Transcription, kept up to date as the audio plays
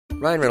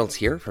Ryan Reynolds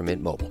here from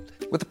Mint Mobile.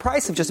 With the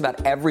price of just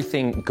about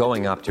everything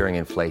going up during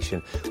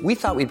inflation, we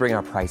thought we'd bring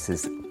our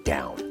prices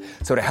down.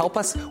 So to help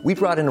us, we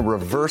brought in a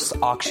reverse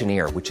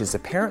auctioneer, which is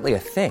apparently a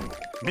thing.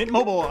 Mint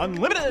Mobile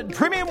Unlimited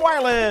Premium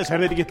Wireless. How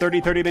to get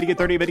 30, 30, bit to get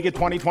 30, bit to get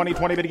 20, 20,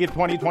 20, bit to get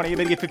 20, 20,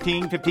 bit to get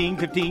 15, 15,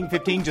 15,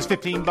 15, just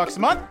 $15 a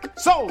month?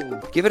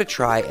 Sold! Give it a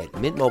try at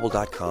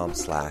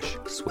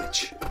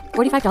mintmobile.com/switch.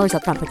 $45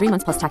 up front for 3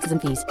 months plus taxes and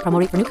fees. Promo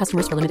rate for new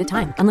customers for limited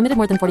time. Unlimited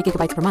more than 40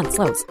 gigabytes per month.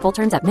 Slows full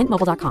terms at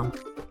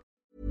mintmobile.com.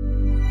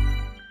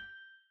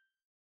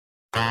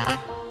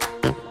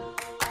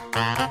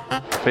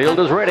 Field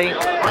is ready.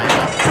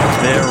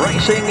 They're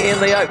racing in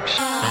the Oaks.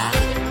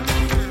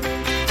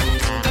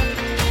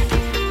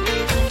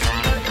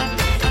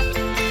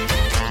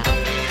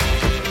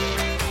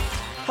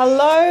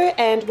 Hello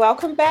and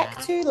welcome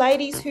back to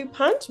Ladies Who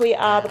Punt. We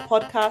are the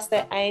podcast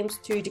that aims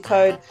to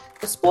decode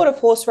the sport of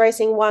horse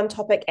racing one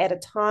topic at a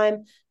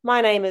time.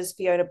 My name is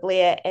Fiona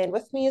Blair and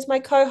with me is my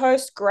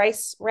co-host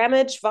Grace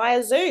Ramage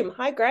via Zoom.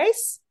 Hi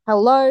Grace.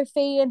 Hello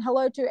Fee and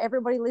hello to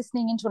everybody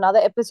listening into another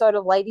episode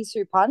of Ladies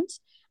Who Punt.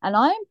 And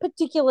I am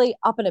particularly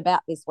up and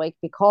about this week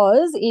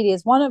because it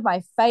is one of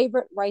my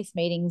favourite race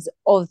meetings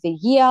of the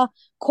year,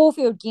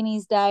 Caulfield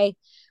Guineas Day.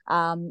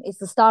 It's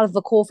the start of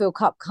the Caulfield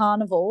Cup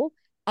Carnival.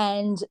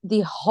 And the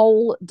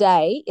whole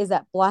day is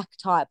at black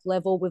type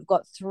level. We've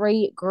got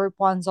 3 Group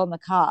 1s on the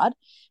card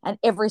and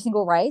every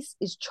single race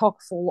is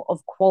chock full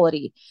of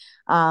quality.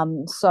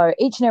 So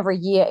each and every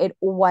year it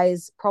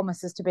always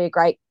promises to be a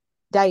great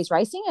day's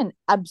racing and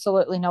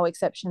absolutely no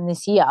exception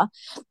this year.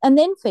 And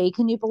then, Fee,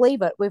 can you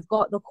believe it? We've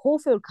got the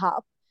Caulfield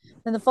Cup,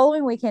 then the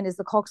following weekend is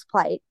the Cox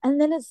Plate,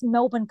 and then it's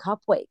Melbourne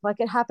Cup week.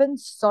 Like, it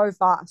happens so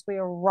fast. We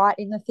are right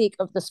in the thick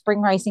of the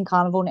spring racing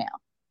carnival now.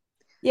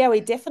 Yeah, we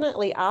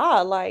definitely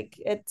are. Like,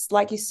 it's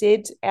like you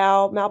said,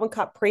 our Melbourne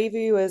Cup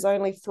preview is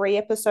only 3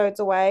 episodes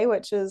away,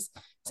 which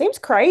seems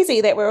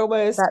crazy that we're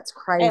almost at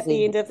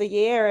the end of the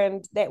year,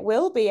 and that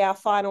will be our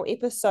final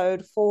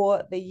episode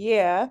for the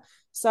year.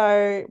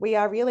 So we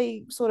are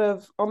really sort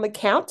of on the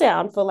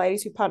countdown for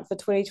Ladies Who Punt for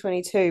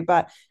 2022,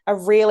 but a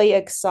really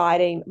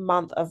exciting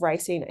month of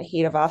racing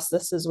ahead of us.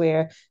 This is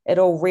where it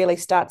all really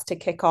starts to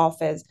kick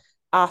off as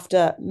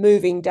after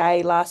moving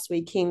day last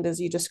weekend,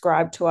 as you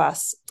described to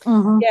us.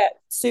 Mm-hmm. Yeah,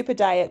 super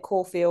day at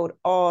Caulfield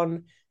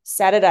on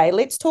Saturday.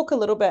 Let's talk a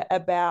little bit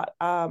about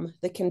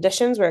the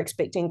conditions we're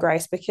expecting,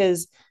 Grace,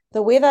 because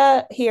the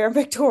weather here in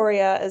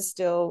Victoria is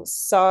still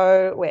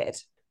so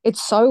wet.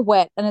 It's so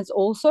wet and it's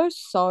also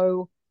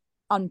so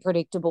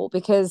unpredictable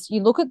because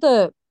you look at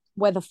the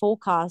weather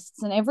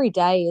forecasts and every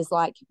day is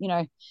like,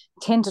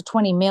 10 to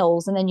 20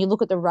 mils. And then you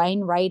look at the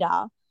rain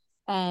radar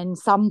and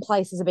some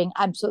places are being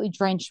absolutely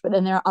drenched, but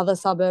then there are other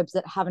suburbs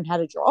that haven't had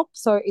a drop.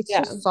 So it's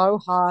just so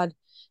hard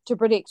to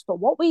predict. But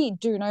what we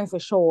do know for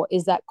sure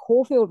is that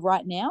Caulfield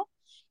right now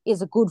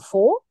is a good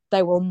 4.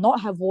 They will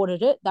not have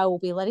watered it. They will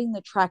be letting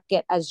the track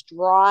get as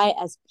dry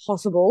as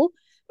possible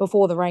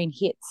before the rain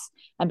hits.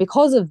 And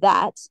because of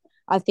that,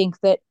 I think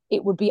that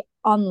it would be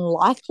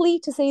unlikely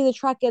to see the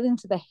track get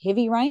into the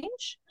heavy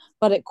range,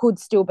 but it could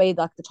still be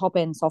like the top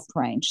end soft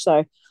range.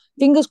 So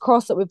fingers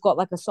crossed that we've got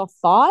like a soft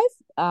 5,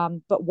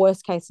 but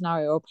worst case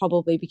scenario, we'll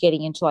probably be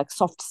getting into like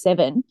soft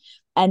 7.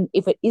 And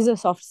if it is a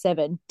soft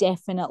 7,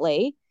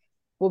 definitely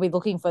we'll be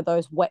looking for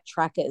those wet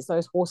trackers,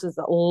 those horses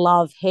that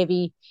love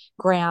heavy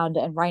ground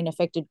and rain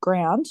affected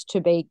ground to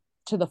be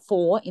to the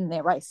fore in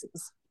their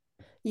races.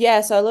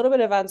 Yeah, so a little bit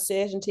of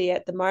uncertainty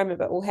at the moment,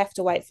 but we'll have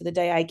to wait for the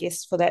day, I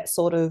guess, for that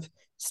sort of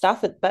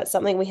stuff, but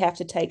something we have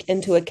to take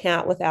into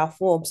account with our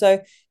form.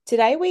 So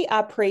today we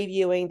are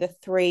previewing the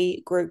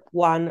 3 Group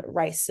 1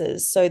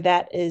 races. So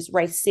that is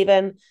race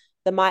 7,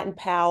 the Might and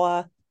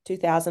Power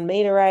 2,000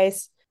 metre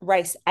race,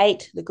 race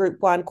 8, the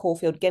Group 1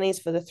 Caulfield Guineas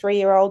for the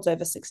 3-year-olds over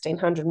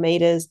 1,600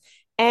 metres,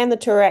 and the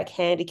Toorak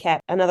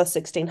Handicap, another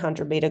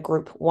 1,600 metre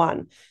Group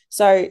 1.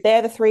 So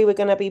they're the 3 we're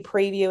going to be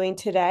previewing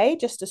today,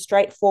 just a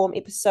straight form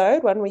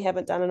episode, one we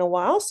haven't done in a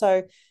while.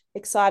 So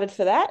excited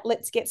for that.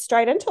 Let's get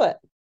straight into it.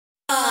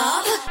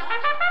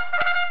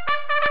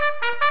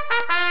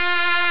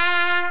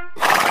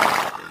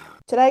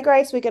 Today,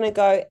 Grace, we're going to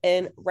go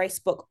in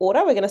racebook order.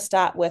 We're going to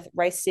start with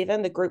race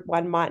 7, the Group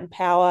 1 Might and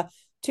Power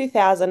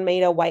 2,000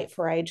 metre weight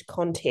for age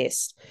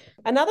contest.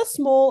 Another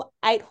small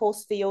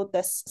 8-horse field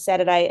this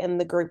Saturday in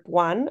the Group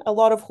 1. A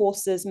lot of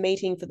horses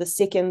meeting for the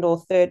second or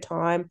third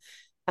time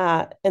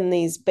in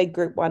these big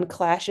Group 1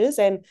 clashes,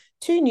 and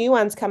 2 new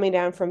ones coming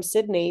down from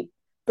Sydney,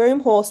 Boom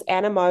Horse,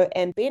 Animo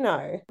and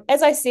Benno.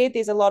 As I said,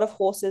 there's a lot of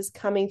horses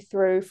coming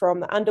through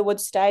from the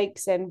Underwood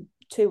Stakes and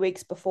 2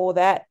 weeks before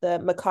that, the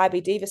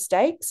Makybe Diva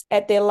Stakes.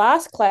 At their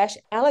last clash,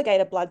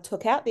 Alligator Blood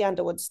took out the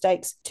Underwood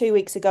Stakes 2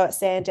 weeks ago at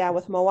Sandown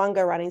with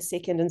Mwanga running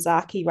second and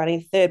Zaki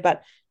running third,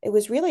 but it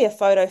was really a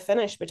photo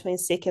finish between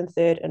second,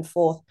 third and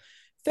fourth.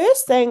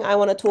 First thing I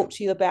want to talk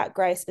to you about,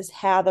 Grace, is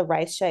how the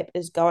race shape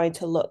is going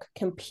to look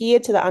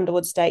compared to the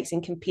Underwood Stakes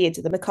and compared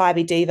to the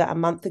Makybe Diva a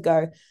month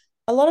ago.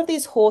 A lot of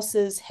these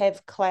horses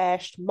have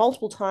clashed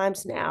multiple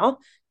times now.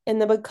 In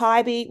the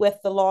Makybe with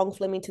the long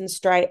Flemington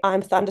Straight,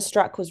 I'm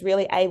Thunderstruck was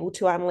really able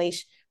to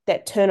unleash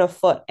that turn of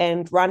foot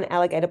and run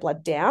Alligator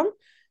Blood down.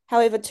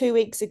 However, 2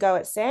 weeks ago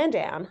at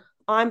Sandown,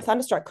 I'm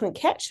Thunderstruck couldn't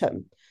catch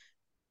him.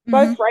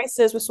 Both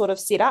races were sort of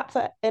set up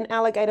for in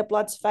Alligator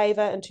Blood's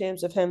favour in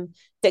terms of him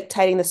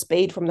dictating the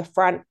speed from the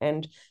front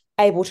and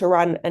able to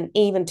run an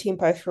even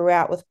tempo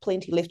throughout with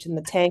plenty left in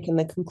the tank in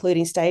the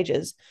concluding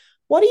stages.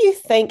 What do you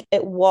think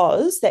it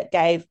was that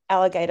gave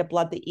Alligator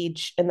Blood the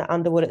edge in the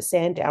Underwood at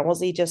Sandown?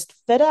 Was he just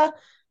fitter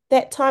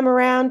that time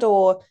around,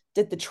 or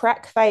did the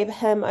track favour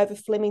him over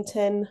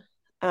Flemington?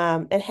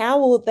 And how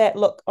will that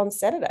look on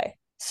Saturday?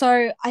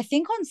 So I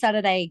think on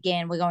Saturday,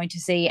 again, we're going to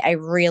see a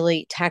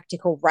really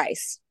tactical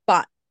race.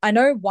 But I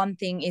know one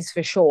thing is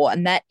for sure,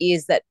 and that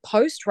is that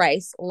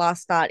post-race,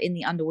 last start in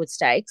the Underwood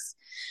Stakes,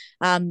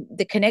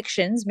 the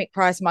connections, Mick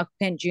Price and Michael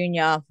Kent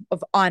Jr.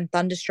 of I'm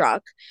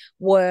Thunderstruck,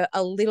 were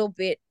a little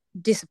bit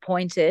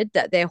disappointed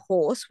that their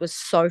horse was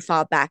so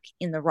far back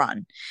in the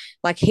run.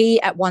 Like, he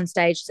at one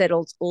stage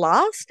settled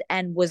last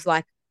and was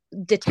like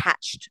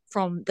detached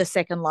from the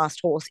second last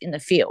horse in the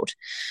field.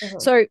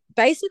 So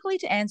basically,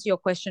 to answer your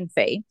question,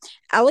 Fee,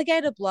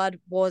 Alligator Blood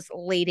was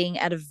leading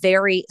at a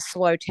very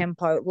slow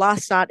tempo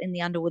last start in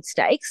the Underwood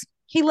Stakes.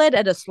 He led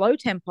at a slow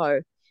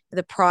tempo for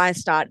the prior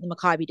start in the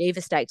Maccabi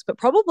Diva Stakes, but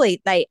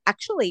probably they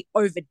actually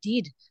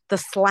overdid the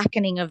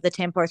slackening of the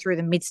tempo through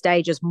the mid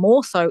stages,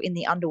 more so in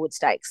the Underwood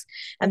Stakes.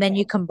 And then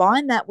you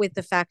combine that with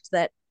the fact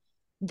that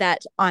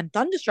I'm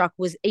Thunderstruck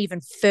was even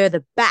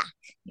further back.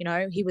 You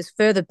know, he was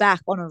further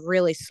back on a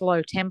really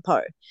slow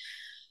tempo.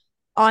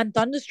 I'm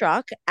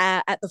Thunderstruck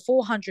at the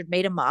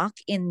 400-meter mark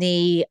in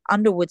the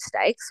Underwood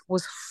Stakes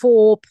was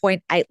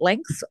 4.8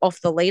 lengths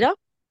off the leader,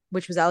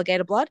 which was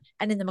Alligator Blood.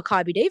 And in the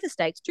Maccabi Diva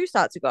Stakes 2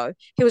 starts ago,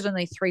 he was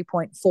only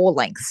 3.4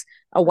 lengths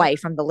away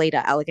from the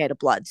leader, Alligator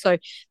Blood. So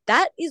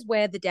that is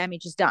where the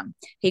damage is done.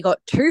 He got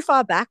too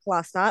far back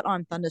last start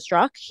on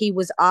Thunderstruck. He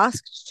was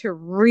asked to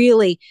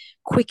really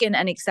quicken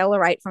and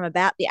accelerate from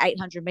about the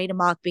 800-meter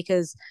mark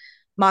because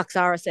Mark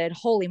Zara said,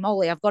 holy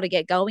moly, I've got to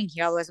get going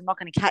here, otherwise I'm not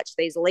going to catch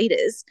these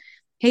leaders.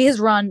 He has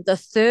run the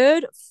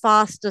third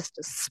fastest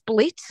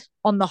split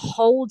on the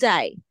whole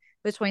day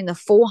between the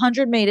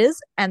 400 meters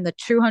and the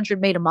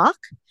 200-meter mark.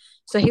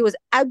 So he was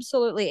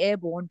absolutely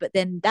airborne, but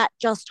then that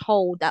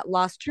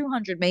last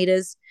 200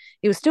 meters,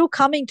 he was still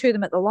coming to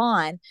them at the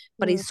line,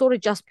 but he's sort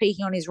of just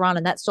peaking on his run,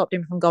 and that stopped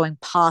him from going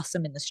past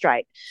them in the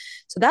straight.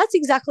 So that's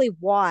exactly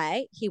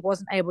why he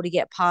wasn't able to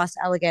get past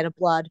Alligator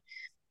Blood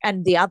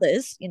and the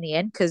others in the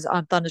end, because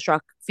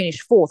Thunderstruck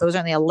finished fourth. There was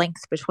only a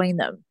length between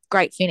them.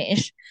 Great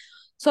finish.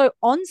 So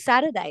on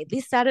Saturday,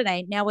 this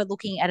Saturday, now we're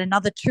looking at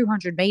another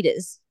 200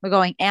 meters. We're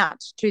going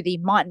out to the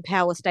Might and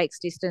Power Stakes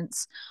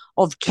distance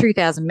of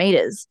 2,000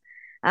 meters.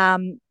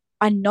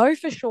 I know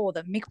for sure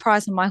that Mick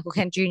Price and Michael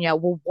Kent Jr.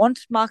 will want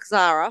Mark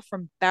Zara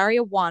from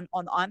barrier 1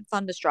 on I'm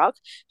Thunderstruck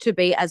to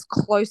be as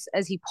close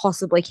as he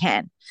possibly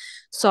can.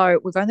 So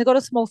we've only got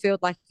a small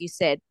field, like you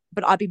said,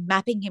 but I'd be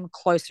mapping him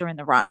closer in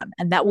the run,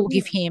 and that will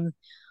give him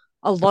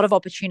a lot of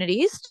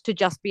opportunities to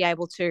just be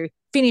able to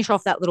finish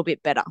off that little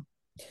bit better.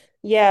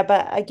 Yeah,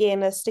 but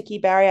again, a sticky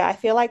barrier. I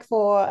feel like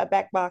for a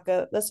back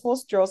marker, this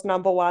horse draws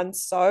number 1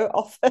 so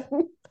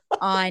often.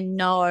 I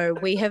know.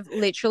 We have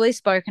literally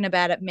spoken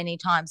about it many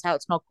times, how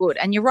it's not good.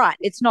 And you're right,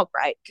 it's not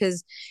great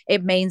because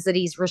it means that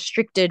he's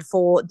restricted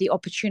for the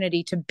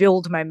opportunity to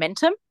build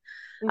momentum.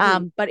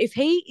 But if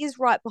he is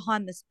right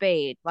behind the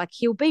speed, like,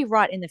 he'll be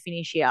right in the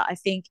finish here. I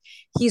think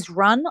his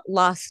run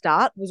last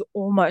start was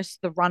almost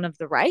the run of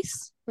the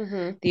race.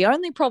 The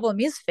only problem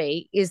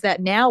is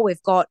that now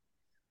we've got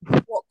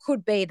what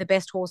could be the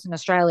best horse in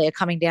Australia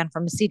coming down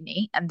from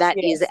Sydney, and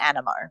that is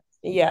Animo.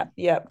 Yeah,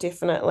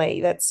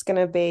 definitely. That's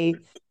going to be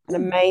an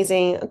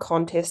amazing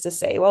contest to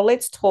see. Well,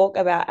 let's talk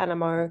about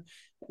Animo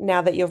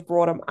now that you've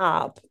brought him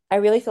up. I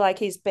really feel like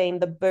he's been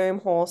the boom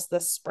horse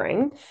this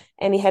spring,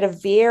 and he had a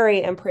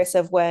very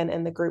impressive win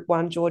in the Group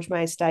 1 George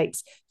May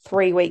Stakes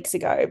 3 weeks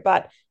ago,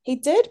 but he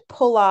did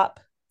pull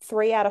up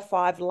 3 out of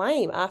 5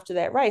 lame after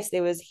that race.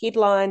 There was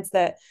headlines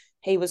that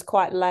he was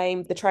quite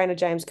lame. The trainer,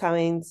 James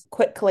Cummings,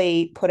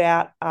 quickly put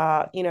out,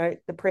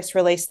 the press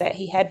release that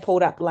he had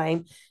pulled up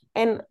lame.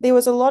 And there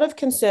was a lot of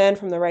concern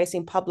from the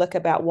racing public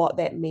about what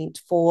that meant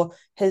for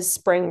his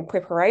spring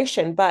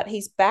preparation. But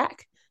he's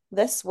back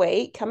this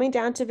week, coming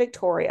down to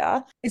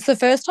Victoria. It's the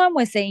first time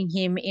we're seeing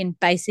him in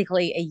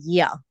basically a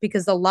year,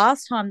 because the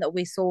last time that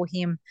we saw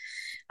him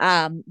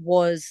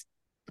was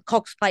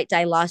Cox Plate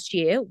Day last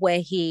year, where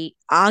he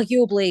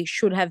arguably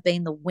should have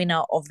been the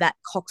winner of that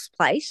Cox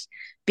Plate.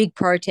 Big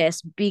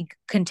protest, big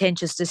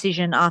contentious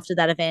decision after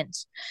that event.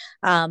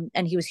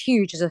 And he was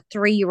huge as a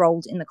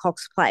 3-year-old in the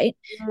Cox Plate.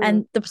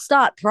 And the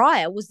start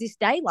prior was this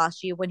day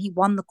last year when he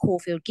won the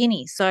Caulfield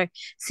Guineas. So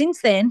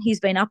since then, he's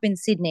been up in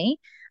Sydney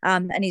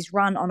and he's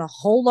run on a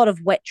whole lot of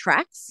wet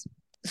tracks.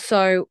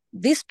 So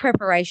this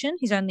preparation,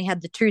 he's only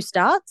had the 2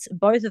 starts.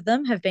 Both of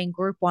them have been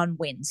Group 1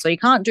 wins. So you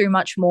can't do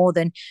much more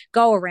than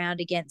go around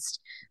against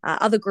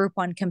other Group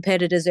 1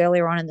 competitors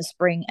earlier on in the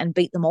spring and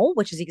beat them all,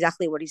 which is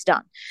exactly what he's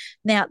done.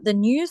 Now, the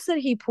news that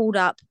he pulled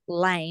up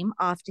lame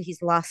after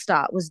his last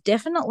start was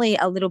definitely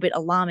a little bit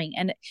alarming.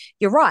 And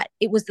you're right,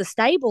 it was the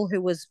stable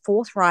who was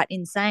forthright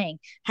in saying,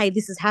 hey,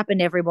 this has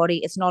happened, everybody.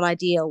 It's not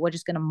ideal. We're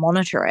just going to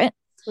monitor it.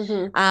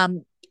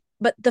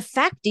 But the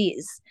fact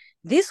is,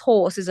 this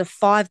horse is a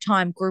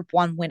 5-time Group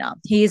 1 winner.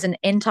 He is an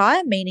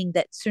entire, meaning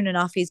that soon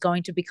enough he's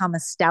going to become a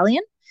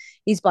stallion.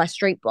 He's by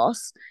Street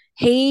Boss.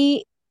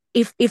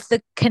 If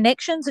the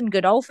connections and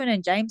Godolphin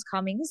and James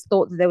Cummings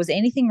thought that there was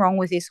anything wrong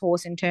with this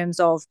horse in terms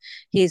of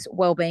his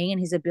well-being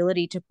and his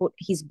ability to put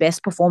his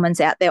best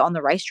performance out there on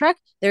the racetrack,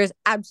 there is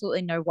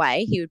absolutely no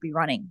way he would be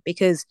running,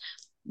 because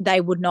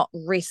they would not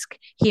risk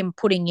him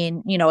putting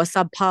in, a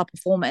subpar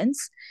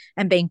performance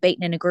and being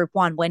beaten in a Group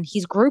 1 when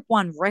his Group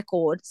 1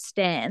 record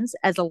stands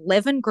as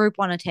 11 Group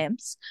 1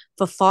 attempts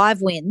for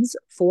 5 wins,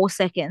 4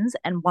 seconds,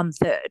 and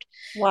 1/3.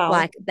 Wow.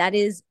 Like, that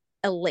is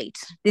elite.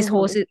 This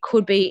horse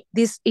could be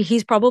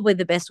he's probably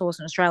the best horse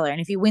in Australia.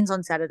 And if he wins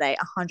on Saturday,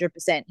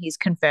 100% he's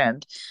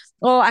confirmed.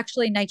 Or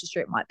actually, Nature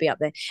Strip might be up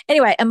there.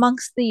 Anyway,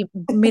 amongst the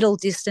middle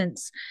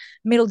distance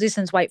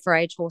weight for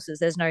age horses,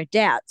 there's no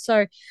doubt.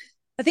 So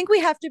I think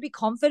we have to be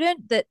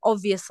confident that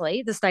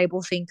obviously the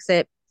stable thinks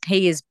that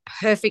he is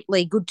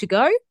perfectly good to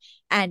go.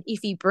 And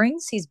if he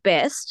brings his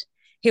best,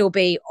 he'll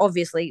be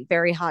obviously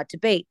very hard to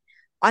beat.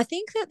 I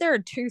think that there are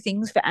 2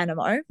 things for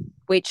Anamoe,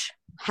 which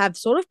have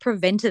sort of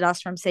prevented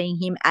us from seeing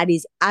him at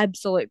his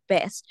absolute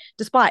best,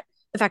 despite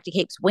the fact he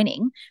keeps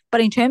winning. But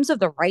in terms of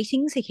the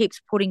ratings he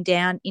keeps putting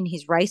down in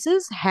his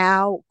races,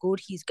 how good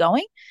he's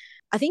going,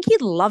 I think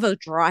he'd love a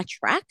dry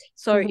track.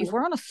 So if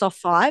we're on a soft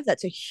 5,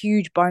 that's a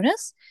huge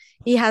bonus.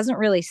 He hasn't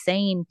really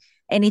seen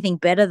anything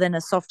better than a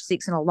soft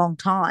 6 in a long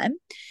time.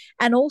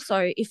 And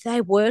also, if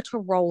they were to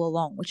roll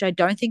along, which I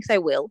don't think they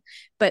will,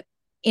 but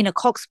in a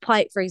Cox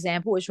Plate, for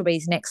example, which will be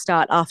his next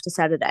start after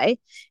Saturday,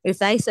 if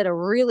they set a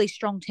really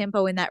strong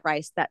tempo in that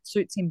race, that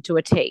suits him to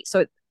a T.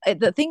 So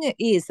the thing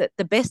is that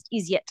the best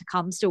is yet to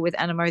come still with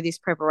Anamoe this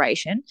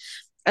preparation,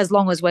 as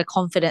long as we're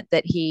confident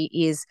that he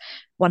is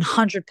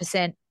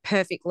 100%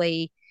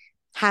 perfectly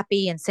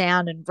happy and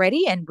sound and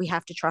ready, and we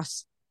have to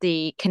trust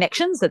the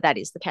connections that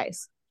is the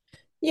case.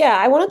 Yeah,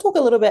 I want to talk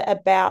a little bit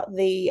about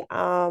the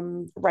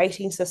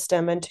rating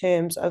system in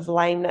terms of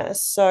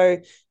lameness. So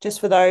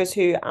just for those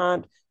who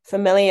aren't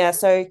familiar,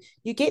 so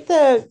you get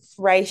the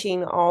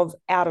rating of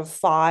out of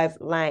 5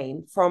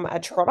 lame from a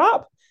trot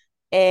up,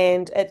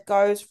 and it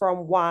goes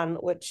from 1,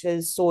 which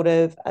is sort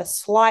of a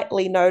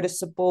slightly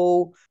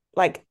noticeable,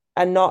 like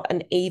not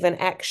an even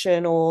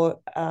action or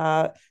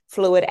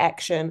fluid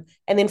action.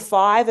 And then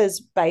 5 is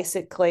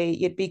basically,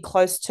 you'd be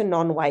close to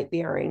non-weight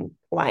bearing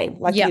lame.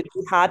 Like it'd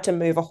be hard to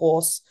move a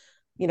horse,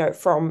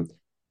 from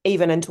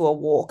even into a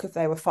walk if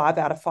they were 5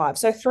 out of 5.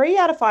 So 3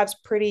 out of 5 is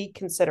pretty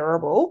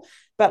considerable.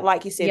 But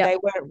like you said, they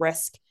won't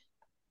risk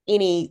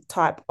any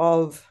type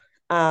of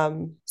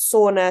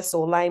soreness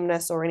or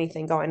lameness or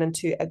anything going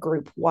into a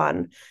Group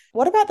 1.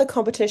 What about the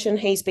competition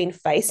he's been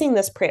facing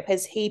this prep?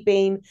 Has he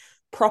been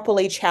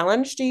properly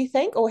challenged, do you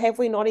think, or have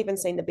we not even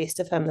seen the best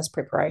of him this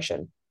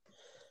preparation?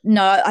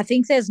 No, I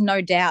think there's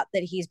no doubt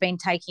that he's been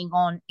taking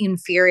on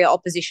inferior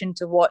opposition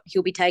to what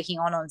he'll be taking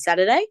on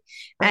Saturday.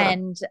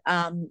 And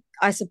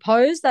I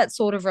suppose that's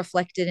sort of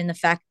reflected in the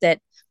fact that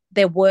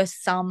there were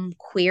some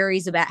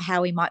queries about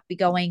how he might be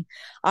going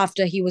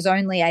after he was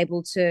only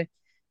able to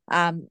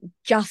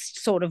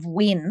just sort of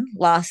win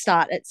last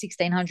start at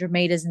 1,600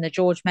 metres in the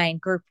George Main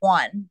Group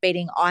 1,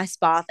 beating Ice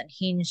Bath and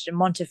Hinged and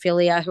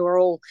Montefilia, who are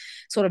all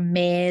sort of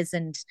mares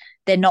and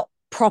they're not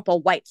proper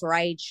weight for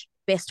age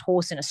best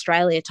horse in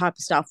Australia type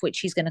of stuff, which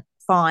he's going to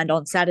find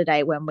on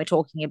Saturday when we're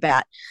talking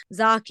about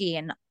Zaki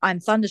and I'm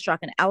Thunderstruck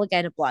and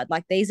Alligator Blood.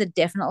 Like, these are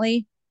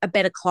definitely a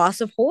better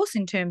class of horse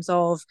in terms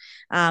of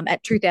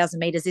at 2,000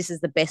 meters, this is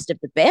the best of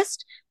the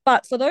best.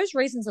 But for those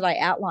reasons that I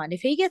outlined,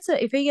 if he gets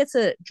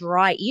a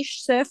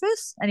dry-ish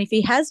surface and if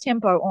he has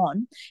tempo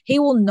on, he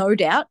will no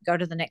doubt go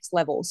to the next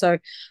level. So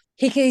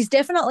he's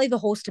definitely the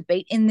horse to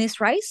beat in this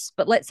race.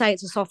 But let's say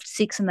it's a soft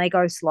 6 and they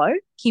go slow,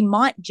 he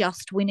might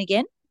just win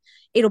again.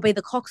 It'll be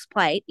the Cox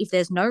Plate. If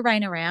there's no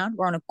rain around,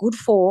 we're on a good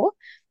 4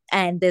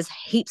 and there's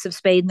heaps of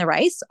speed in the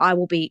race, I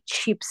will be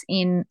chips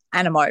in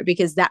Anamoe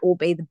because that will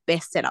be the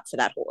best setup for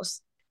that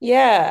horse.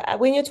 Yeah,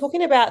 when you're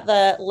talking about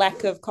the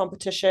lack of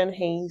competition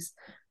he's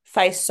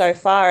faced so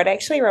far, it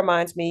actually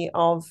reminds me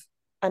of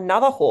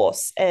another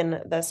horse in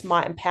this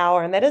Might and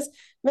Power, and that is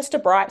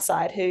Mr.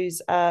 Brightside,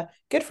 who's a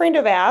good friend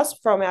of ours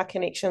from our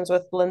connections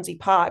with Lindsay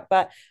Park.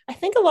 But I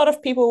think a lot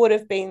of people would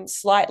have been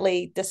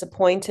slightly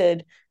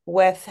disappointed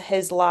with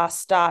his last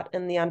start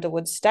in the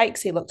Underwood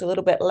Stakes. He looked a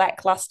little bit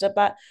lackluster,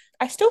 but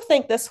I still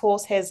think this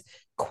horse has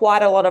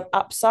quite a lot of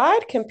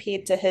upside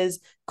compared to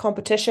his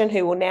competition,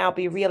 who will now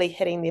be really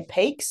hitting their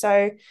peak.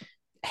 So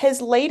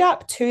his lead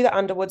up to the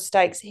Underwood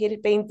Stakes, he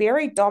had been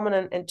very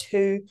dominant in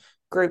 2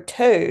 Group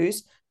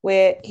 2s,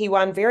 where he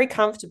won very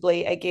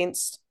comfortably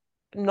against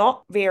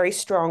not very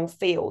strong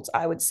fields,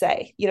 I would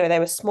say. They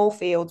were small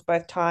fields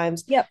both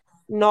times. Yep.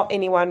 Not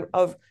anyone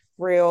of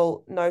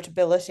real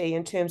notability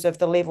in terms of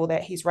the level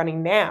that he's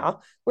running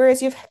now.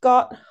 Whereas you've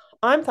got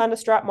I'm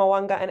Thunderstruck,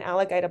 Mwanga, and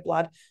Alligator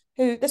Blood,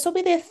 who this will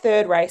be their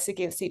third race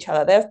against each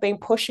other. They've been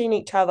pushing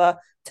each other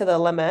to the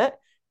limit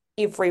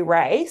every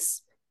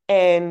race,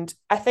 and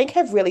I think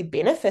have really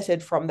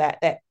benefited from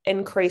that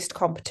increased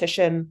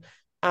competition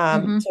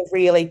to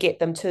really get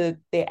them to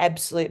their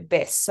absolute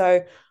best.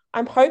 So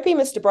I'm hoping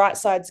Mr.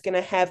 Brightside's going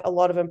to have a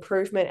lot of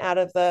improvement out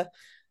of the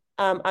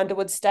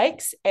Underwood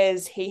Stakes,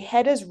 as he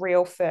had his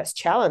real first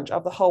challenge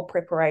of the whole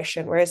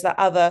preparation, whereas the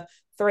other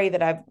three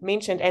that I've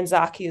mentioned, and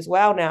Zaki as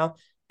well now,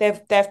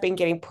 they've been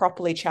getting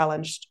properly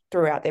challenged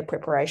throughout their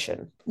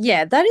preparation.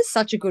 Yeah, that is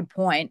such a good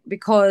point,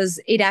 because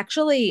it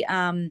actually,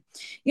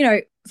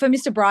 for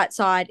Mr.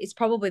 Brightside, it's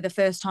probably the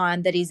first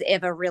time that he's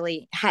ever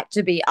really had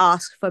to be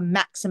asked for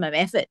maximum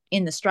effort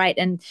in the straight.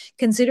 And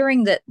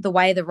considering that the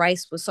way the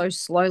race was so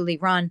slowly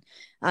run,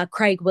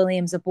 Craig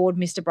Williams aboard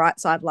Mr.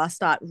 Brightside last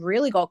start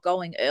really got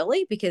going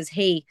early, because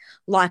he,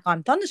 like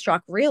I'm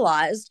Thunderstruck,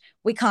 realised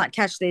we can't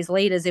catch these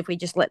leaders if we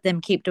just let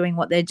them keep doing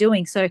what they're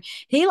doing. So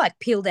he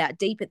peeled out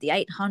deep at the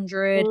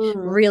 800,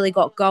 really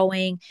got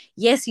going.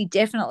 Yes, he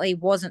definitely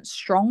wasn't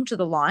strong to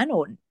the line,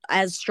 or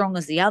as strong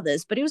as the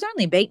others, but he was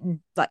only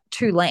beaten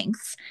 2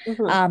 lengths.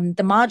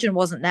 The margin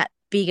wasn't that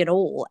big at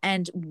all.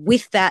 And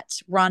with that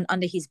run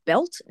under his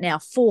belt, now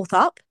 4th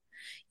up,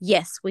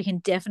 yes, we can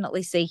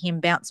definitely see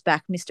him bounce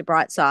back, Mr.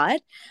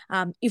 Brightside.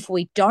 If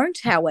we don't,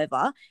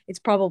 however, it's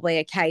probably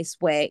a case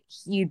where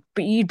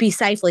you'd be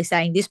safely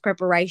saying this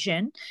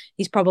preparation,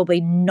 he's probably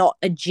not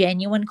a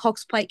genuine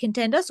Cox Plate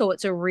contender. So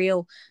it's a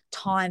real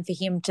time for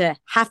him to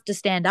have to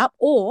stand up,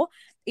 or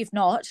if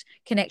not,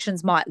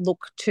 connections might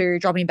look to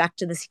dropping back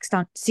to the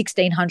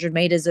 1,600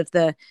 metres of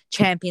the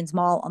Champions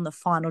Mile on the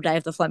final day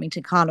of the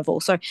Flemington Carnival.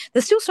 So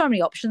there's still so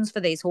many options for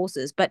these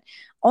horses. But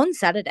on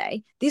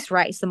Saturday, this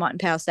race, the Might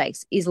and Power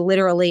Stakes, is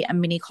literally a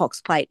mini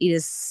Cox Plate. It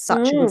is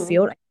such a good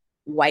field.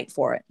 Wait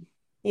for it.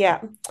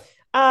 Yeah.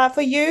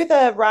 For you,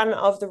 the run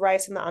of the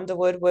race in the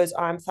Underwood was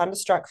I'm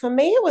Thunderstruck. For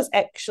me, it was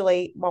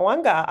actually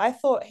Mwanga. I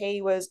thought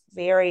he was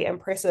very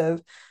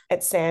impressive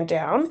at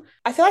Sandown.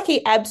 I feel like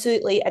he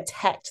absolutely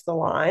attacked the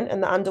line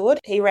in the Underwood.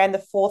 He ran the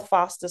 4th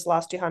fastest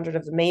last 200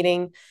 of the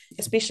meeting,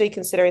 especially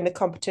considering the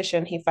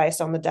competition he faced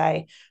on the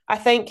day. I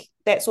think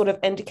that sort of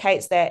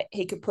indicates that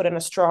he could put in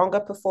a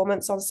stronger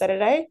performance on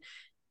Saturday,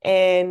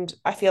 and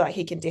I feel like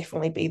he can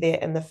definitely be there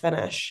in the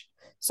finish.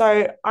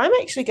 So I'm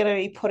actually going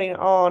to be putting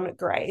on,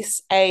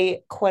 Grace,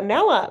 a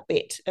Quinella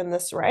bet in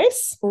this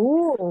race.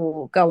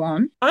 Ooh, go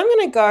on. I'm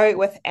going to go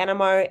with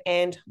Animo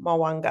and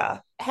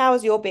Mwanga. How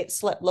is your bet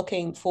slip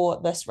looking for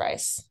this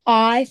race?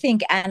 I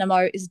think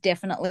Animo is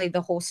definitely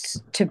the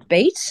horse to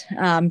beat,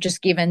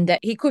 just given that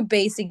he could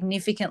be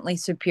significantly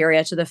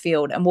superior to the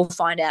field, and we'll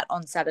find out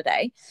on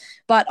Saturday.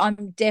 But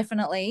I'm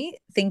definitely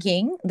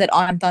thinking that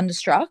I'm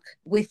Thunderstruck,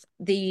 with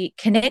the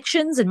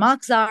connections and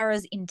Mark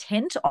Zara's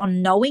intent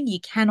on knowing you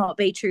cannot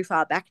be too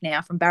far back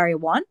now from barrier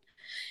 1.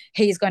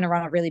 He's going to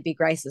run a really big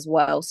race as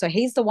well. So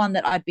he's the one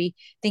that I'd be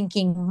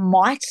thinking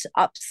might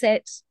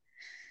upset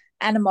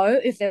Animo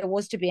if there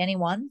was to be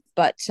anyone,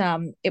 but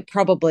it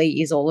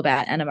probably is all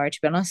about Animo, to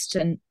be honest.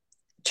 And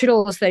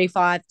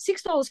 $2.35,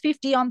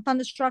 $6.50 on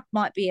Thunderstruck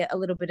might be a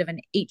little bit of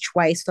an each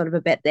way sort of a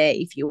bet there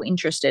if you're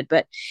interested.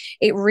 But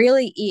it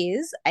really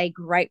is a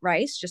great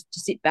race just to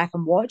sit back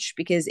and watch,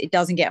 because it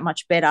doesn't get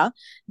much better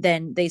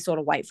than these sort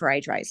of wait for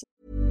age races.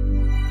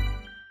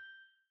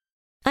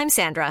 I'm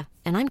Sandra,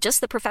 and I'm just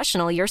the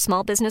professional your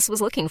small business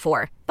was looking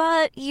for.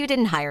 But you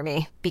didn't hire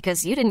me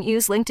because you didn't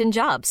use LinkedIn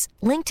Jobs.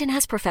 LinkedIn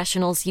has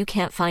professionals you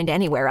can't find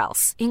anywhere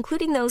else,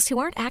 including those who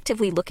aren't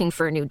actively looking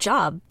for a new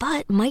job,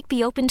 but might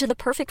be open to the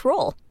perfect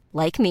role,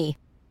 like me.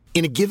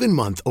 In a given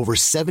month, over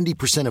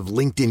 70% of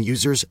LinkedIn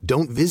users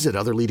don't visit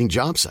other leading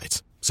job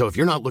sites. So if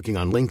you're not looking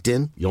on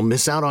LinkedIn, you'll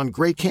miss out on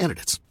great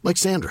candidates, like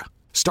Sandra.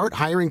 Start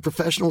hiring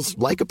professionals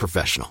like a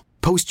professional.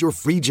 Post your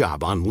free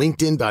job on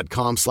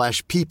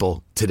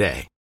linkedin.com/people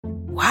today.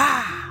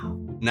 Wow.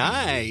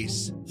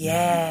 Nice.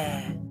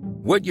 Yeah.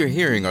 What you're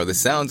hearing are the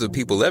sounds of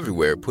people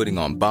everywhere putting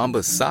on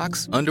Bombas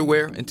socks,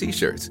 underwear, and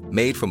T-shirts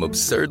made from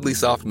absurdly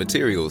soft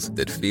materials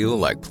that feel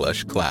like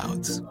plush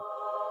clouds.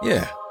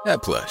 Yeah,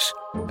 that plush.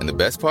 And the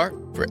best part?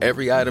 For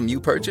every item you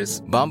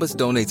purchase, Bombas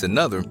donates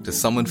another to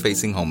someone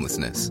facing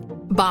homelessness.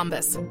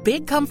 Bombas.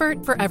 Big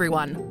comfort for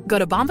everyone. Go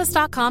to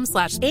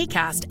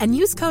bombas.com/ACAST and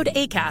use code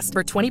ACAST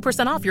for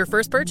 20% off your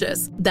first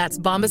purchase. That's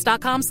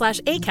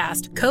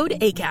bombas.com/ACAST. Code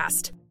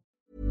ACAST.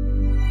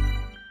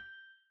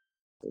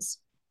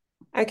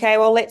 Okay,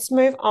 well, let's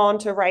move on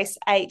to race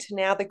 8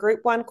 now. The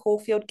Group 1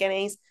 Caulfield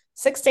Guineas,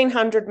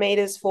 1,600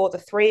 metres for the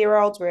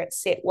 3-year-olds. We're at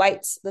set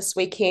weights this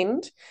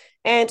weekend.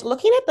 And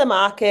looking at the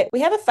market, we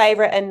have a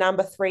favourite in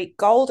number 3,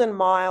 Golden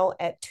Mile,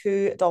 at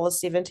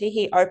 $2.70.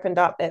 He opened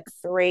up at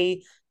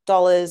 $3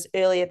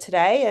 earlier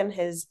today and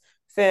has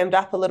firmed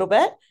up a little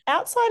bit.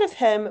 Outside of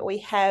him, we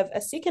have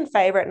a second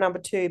favourite, number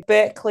 2,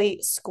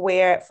 Berkeley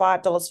Square, at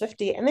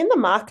 $5.50. And then the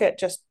market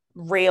just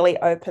really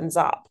opens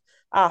up.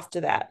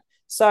 after that.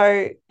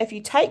 So if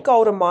you take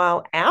Golden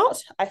Mile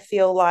out, I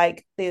feel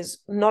like there's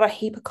not a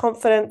heap of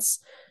confidence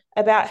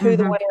about who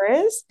the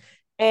winner is.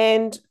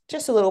 And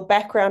just a little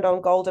background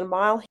on Golden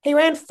Mile. He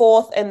ran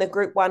fourth in the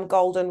Group 1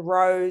 Golden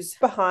Rose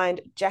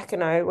behind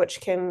Jacquinot,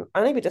 which can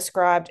only be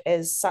described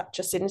as such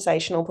a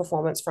sensational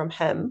performance from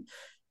him.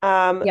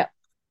 Yep.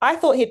 I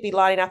thought he'd be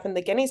lining up in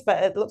the Guineas,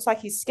 but it looks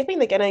like he's skipping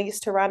the Guineas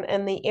to run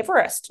in the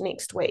Everest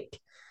next week.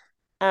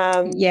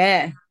 That's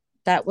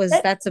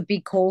a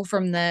big call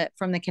from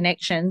the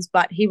connections,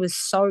 but he was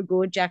so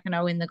good,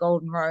 Jacquinot, in the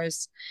Golden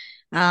Rose,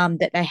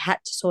 that they had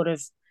to sort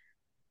of,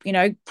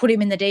 put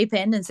him in the deep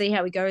end and see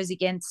how he goes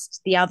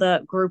against the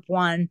other Group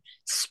 1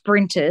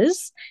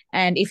 sprinters.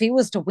 And if he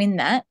was to win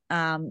that,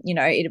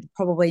 it would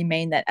probably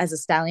mean that as a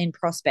stallion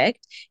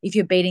prospect, if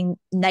you're beating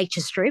Nature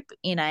Strip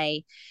in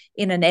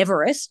an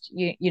Everest,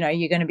 you're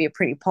going to be a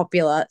pretty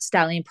popular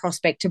stallion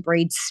prospect to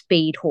breed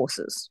speed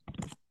horses.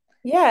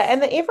 Yeah,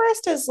 and the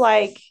Everest is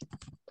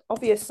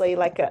obviously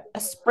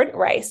a sprint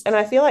race. And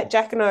I feel like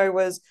Jacquinot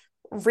was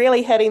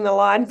really hitting the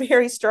line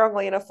very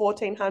strongly in a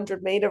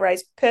 1,400 meter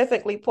race,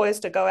 perfectly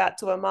poised to go out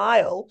to a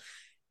mile.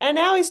 And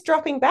now he's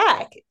dropping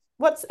back.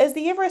 Is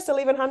the Everest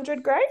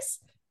 1,100, Grace?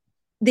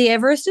 The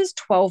Everest is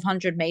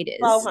 1,200 meters.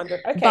 1,200.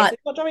 Okay, so he's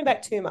not dropping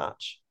back too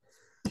much.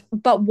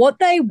 But what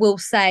they will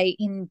say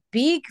in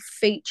big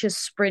feature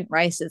sprint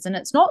races, and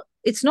it's not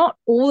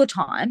all the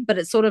time, but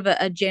it's sort of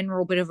a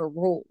general bit of a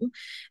rule,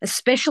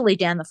 especially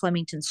down the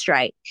Flemington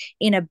Straight.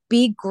 In a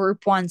big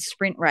Group 1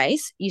 sprint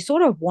race, you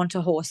sort of want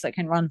a horse that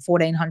can run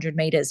 1,400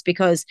 meters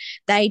because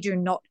they do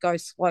not go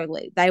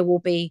slowly. They will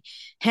be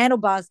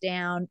handlebars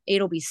down.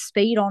 It'll be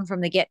speed on from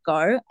the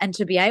get-go. And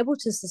to be able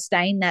to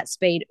sustain that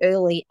speed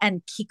early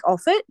and kick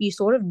off it, you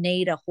sort of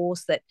need a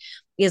horse that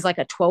is like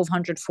a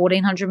 1,200,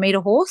 1,400 meter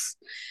horse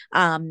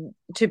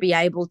to be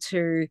able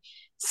to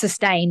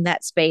sustain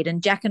that speed.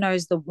 And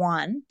Jacquinot's the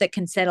one that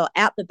can settle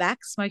out the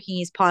back, smoking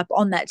his pipe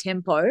on that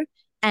tempo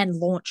and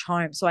launch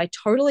home. So I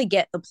totally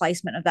get the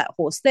placement of that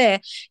horse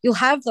there. You'll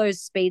have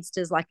those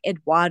speedsters like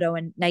Eduardo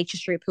and Nature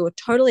Strip who are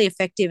totally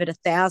effective at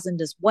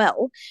 1,000 as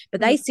well,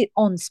 but they sit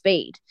on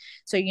speed.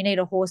 So you need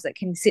a horse that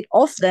can sit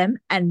off them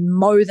and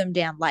mow them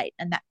down late.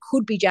 And that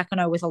could be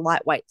Jacquinot with a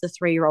lightweight, the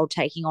 3-year-old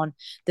taking on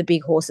the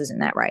big horses in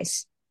that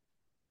race.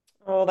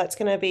 Oh, that's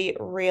going to be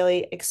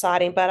really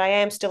exciting. But I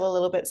am still a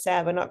little bit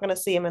sad we're not going to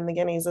see him in the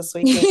Guineas this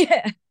weekend.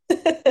 Yeah.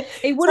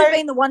 He would have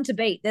been the one to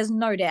beat. There's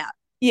no doubt.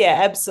 Yeah,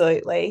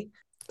 absolutely.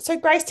 So,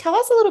 Grace, tell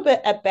us a little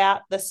bit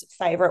about this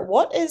favourite.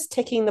 What is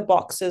ticking the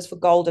boxes for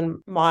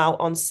Golden Mile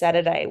on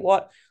Saturday?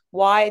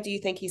 Why do you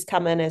think he's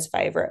come in as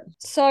favourite?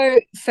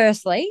 So,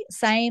 firstly,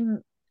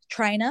 same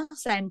trainer,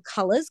 same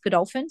colours,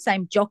 Godolphin,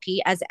 same jockey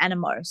as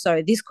Animo.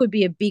 So this could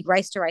be a big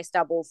race-to-race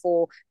double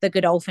for the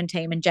Godolphin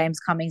team and James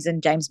Cummings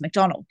and James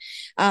McDonald.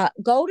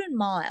 Golden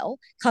Mile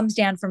comes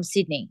down from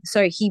Sydney.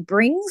 So he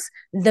brings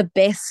the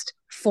best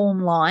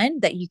form line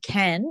that you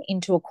can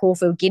into a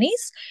Caulfield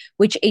Guineas,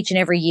 which each and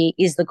every year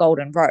is the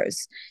Golden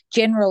Rose.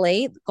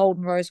 Generally, the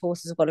Golden Rose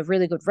horses have got a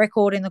really good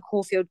record in the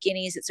Caulfield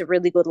Guineas. It's a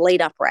really good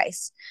lead-up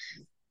race.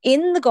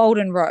 In the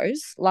Golden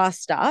Rose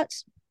last start,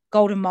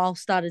 Golden Mile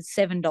started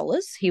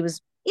 $7. He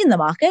was in the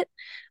market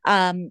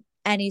and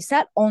he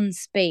sat on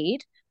speed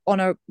on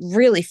a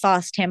really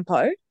fast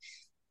tempo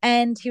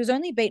and he was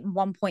only beaten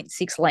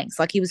 1.6 lengths.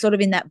 Like he was sort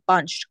of in that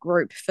bunched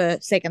group for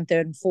second,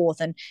 third and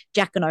fourth and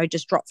Jacquinot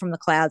just dropped from the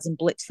clouds and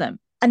blitzed them.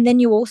 And then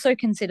you also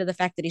consider the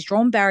fact that he's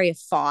drawn barrier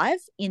 5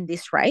 in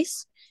this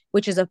race,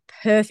 which is a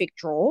perfect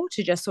draw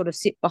to just sort of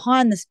sit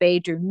behind the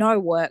speed, do no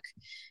work,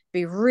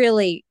 be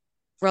really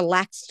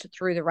relaxed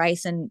through the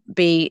race and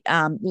be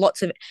have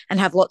lots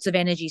of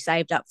energy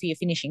saved up for your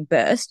finishing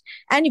burst.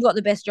 And you've got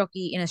the best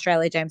jockey in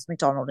Australia, James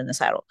McDonald, in the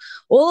saddle.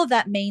 All of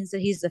that means that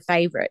he's the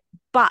favourite.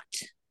 But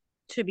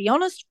to be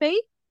honest,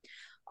 P,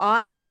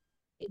 I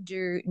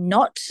do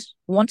not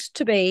want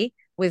to be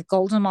with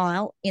Golden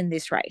Mile in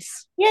this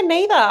race. Yeah,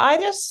 neither. I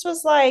just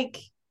was a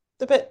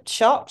bit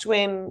shocked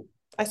when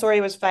I saw he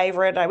was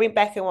favourite. I went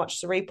back and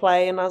watched the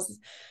replay and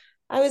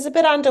I was a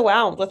bit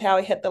underwhelmed with how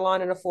he hit the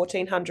line in a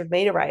 1,400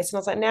 meter race. And I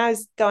was like, now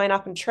he's going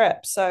up in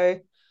trip. So,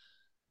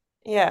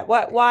 yeah,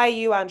 why are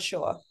you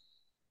unsure?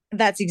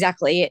 That's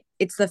exactly it.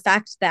 It's the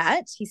fact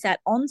that he sat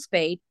on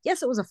speed.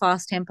 Yes, it was a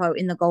fast tempo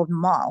in the Golden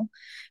Mile,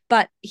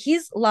 but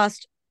his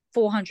last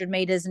 400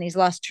 meters and his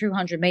last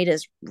 200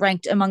 meters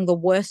ranked among the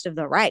worst of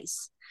the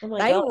race.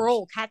 They were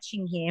all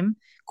catching him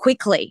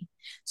quickly.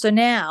 So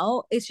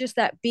now it's just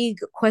that big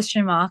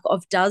question mark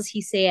of does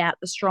he see out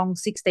the strong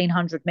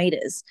 1,600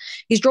 meters?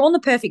 He's drawn the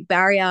perfect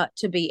barrier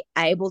to be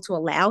able to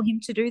allow him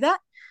to do that.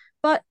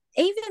 But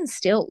even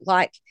still,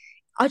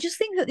 I just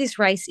think that this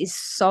race is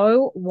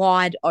so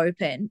wide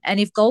open. And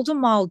if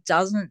Golden Mile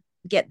doesn't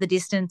get the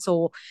distance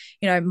or,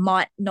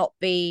 might not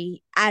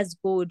be as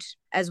good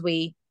as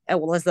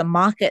the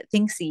market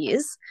thinks he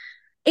is,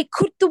 the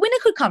winner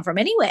could come from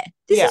anywhere.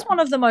 This is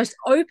one of the most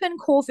open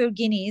Caulfield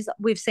Guineas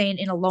we've seen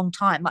in a long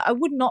time. I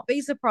would not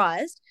be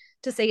surprised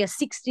to see a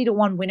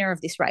 60-1 winner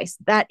of this race.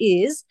 That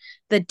is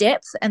the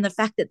depth and the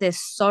fact that there's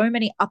so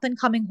many up and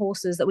coming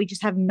horses that we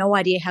just have no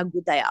idea how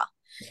good they are.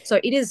 So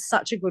it is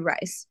such a good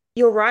race.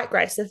 You're right,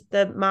 Grace.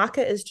 The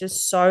market is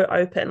just so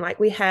open. Like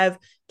we have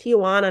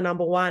Tijuana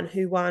number one,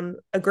 who won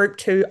a Group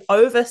 2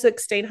 over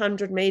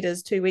 1,600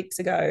 meters 2 weeks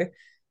ago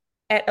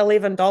at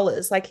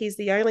 $11. Like he's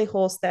the only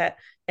horse that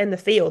in the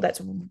field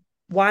that's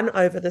won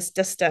over this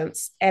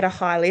distance at a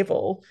high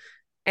level.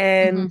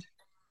 And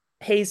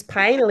he's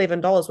paying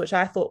 $11, which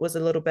I thought was a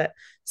little bit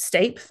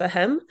steep for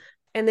him.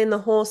 And then the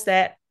horse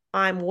that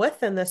I'm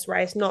with in this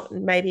race, not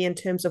maybe in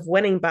terms of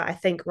winning, but I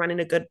think running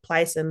a good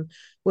place and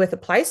worth a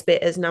place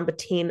bet, is number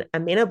 10,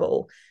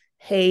 Amenable.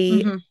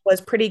 He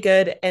was pretty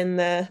good in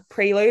the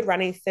prelude,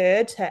 running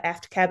third to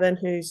After Cabin,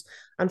 who's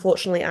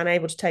unfortunately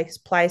unable to take his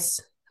place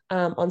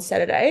on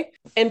Saturday.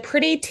 In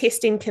pretty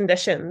testing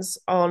conditions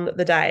on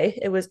the day.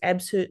 It was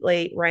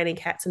absolutely raining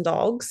cats and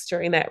dogs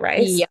during that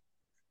race. Yeah.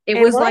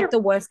 It was like the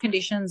worst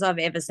conditions I've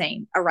ever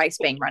seen a race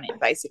being run in,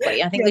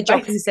 basically. I think the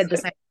jockey said the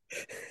same.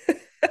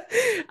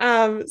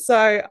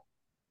 So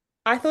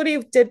I thought he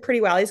did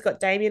pretty well. He's got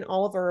Damien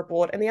Oliver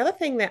aboard. And the other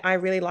thing that I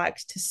really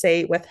liked to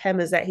see with him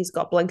is that he's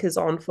got blinkers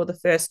on for the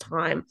first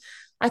time.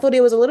 I thought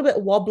he was a little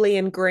bit wobbly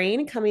and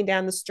green coming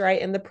down the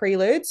straight in the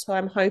prelude. So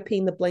I'm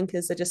hoping the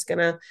blinkers are just going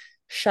to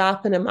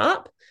sharpen him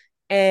up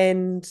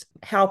and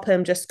help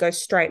him just go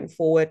straight and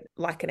forward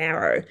like an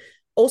arrow.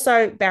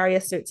 Also, barrier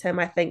suits him,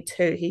 I think,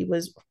 too. He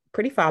was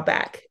pretty far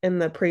back in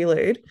the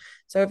prelude.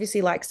 So obviously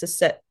he likes to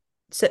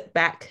sit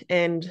back,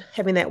 and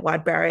having that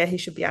wide barrier, he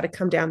should be able to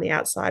come down the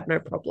outside, no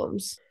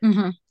problems.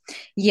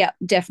 Yeah,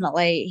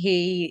 definitely.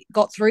 He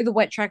got through the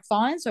wet track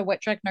fine. So wet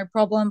track, no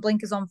problem.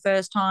 Blinkers on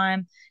first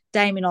time.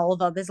 Damien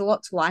Oliver, there's a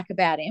lot to like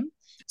about him.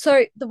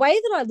 So the way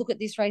that I look at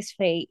this race,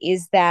 Fee,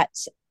 is that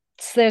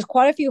there's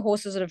quite a few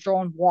horses that have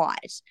drawn wide,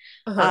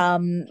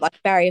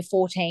 like barrier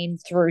 14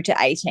 through to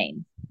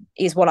 18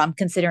 is what I'm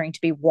considering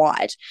to be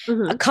wide.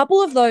 A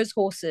couple of those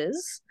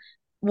horses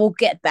will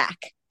get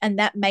back, and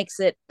that makes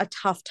it a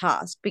tough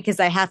task because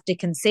they have to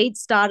concede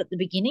start at the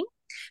beginning.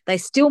 They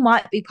still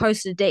might be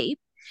posted deep.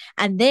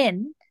 And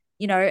then,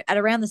 at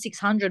around the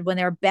 600, when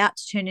they're about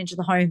to turn into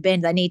the home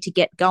bend, they need to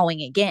get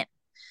going again.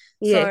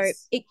 Yes. So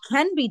it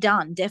can be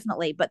done,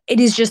 definitely, but it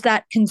is just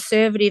that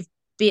conservative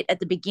bit at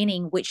the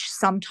beginning, which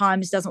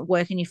sometimes doesn't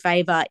work in your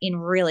favor in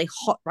really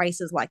hot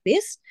races like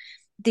this.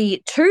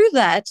 The two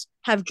that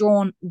have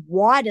drawn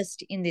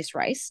widest in this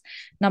race,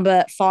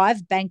 number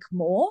 5, Bank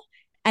More,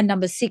 and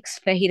number 6,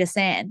 Fajita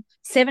San,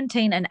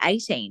 17 and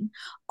 18,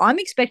 I'm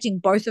expecting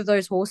both of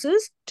those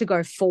horses to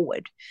go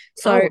forward.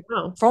 So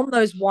from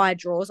those wide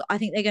draws, I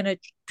think they're going to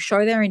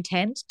show their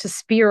intent to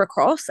spear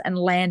across and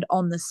land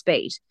on the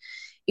speed.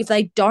 If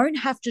they don't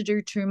have to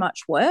do too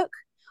much work,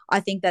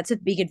 I think that's a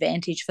big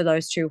advantage for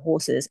those two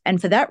horses. And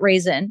for that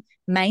reason,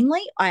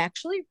 mainly, I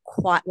actually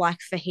quite like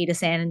Fajita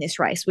San in this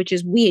race, which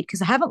is weird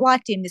because I haven't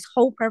liked him this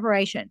whole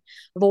preparation.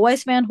 I've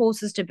always found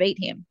horses to beat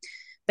him.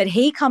 But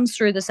he comes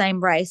through the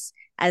same race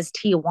as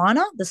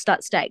Tijuana, the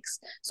Stud Stakes.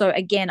 So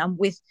again, I'm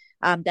with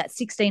that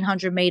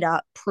 1,600 meter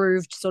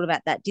proved sort of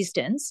at that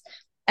distance.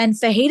 And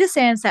Fajita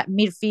San's that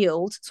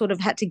midfield sort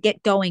of had to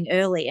get going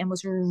early and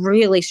was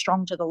really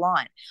strong to the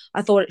line.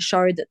 I thought it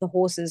showed that the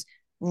horse is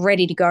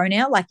ready to go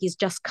now, like he's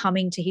just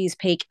coming to his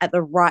peak at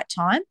the right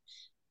time.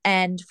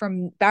 And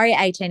from barrier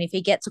 18, if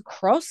he gets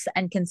across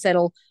and can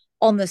settle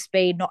on the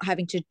speed, not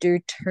having to do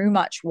too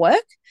much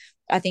work,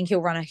 I think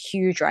he'll run a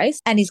huge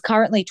race. And he's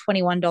currently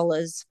 $21,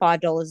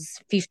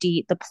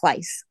 $5.50 the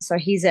place. So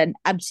he's an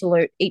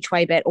absolute each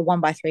way bet or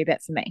 1x3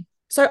 bet for me.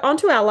 So on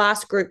to our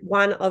last Group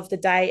 1 of the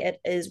day. It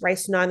is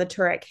race 9, the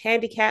Toorak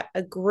Handicap,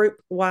 a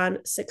Group 1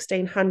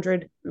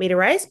 1,600 metre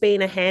race.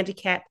 Being a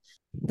handicap,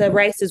 the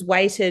race is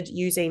weighted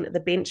using the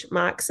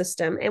benchmark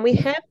system. And we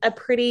have a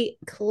pretty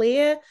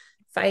clear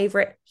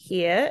favourite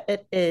here.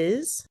 It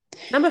is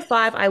number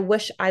 5, I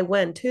Wish I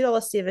Win,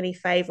 $2.70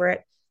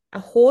 favourite. A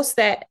horse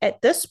that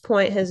at this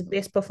point, his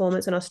best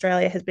performance in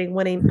Australia has been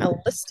winning a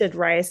listed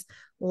race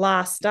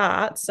last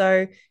start.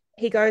 So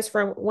he goes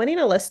from winning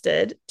a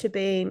listed to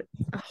being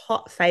a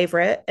hot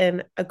favourite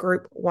in a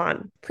Group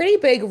 1. Pretty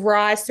big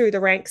rise through the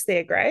ranks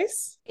there,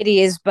 Grace. It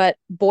is, but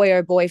boy,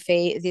 oh boy,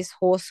 Fee, this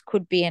horse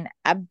could be an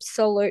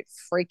absolute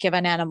freak of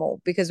an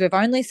animal because we've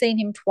only seen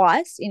him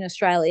twice in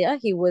Australia.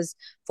 He was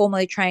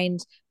formerly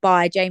trained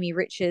by Jamie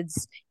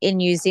Richards in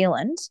New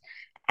Zealand.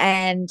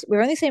 And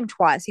we've only seen him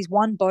twice. He's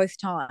won both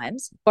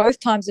times. Both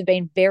times have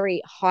been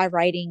very high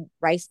rating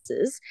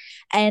races.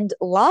 And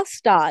last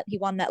start, he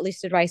won that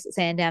listed race at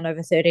Sandown over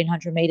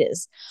 1,300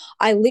 meters.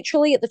 I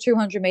literally, at the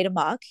 200 meter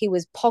mark, he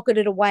was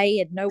pocketed away,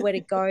 had nowhere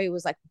to go. He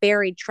was like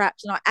buried,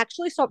 trapped. And I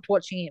actually stopped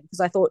watching him because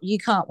I thought, you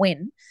can't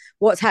win.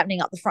 What's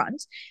happening up the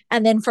front?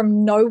 And then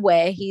from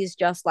nowhere, he's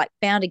just like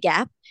found a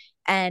gap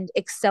and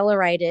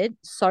accelerated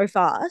so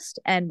fast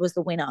and was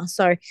the winner.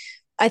 So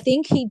I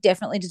think he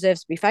definitely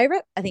deserves to be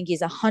favourite. I think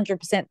he's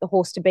 100% the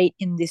horse to beat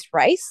in this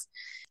race.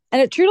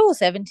 And at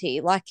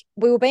 $2.70, like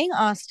we were being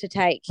asked to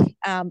take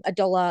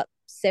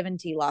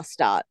 $1.70 last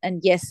start. And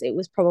yes, it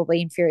was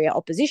probably inferior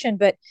opposition,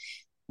 but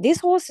this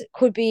horse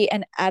could be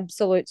an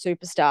absolute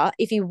superstar.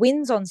 If he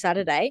wins on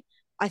Saturday,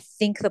 I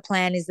think the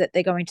plan is that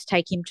they're going to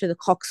take him to the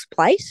Cox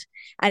Plate.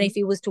 And if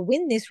he was to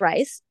win this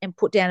race and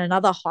put down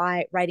another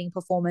high rating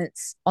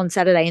performance on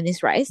Saturday in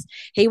this race,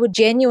 he would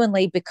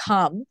genuinely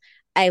become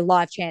a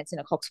live chance in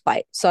a Cox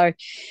Plate. So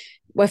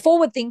we're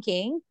forward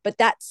thinking, but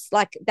that's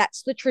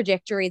the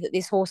trajectory that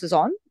this horse is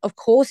on. Of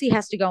course, he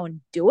has to go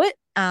and do it.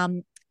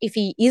 If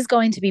he is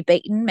going to be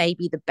beaten,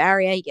 maybe the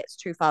barrier, he gets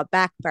too far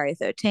back, barrier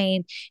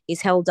 13,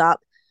 he's held up,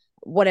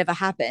 whatever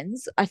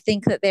happens, I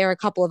think that there are a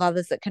couple of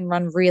others that can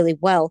run really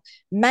well.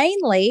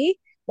 Mainly,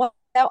 one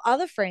of our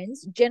other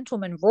friends,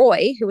 Gentleman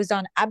Roy, who has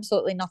done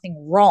absolutely nothing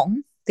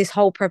wrong this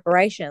whole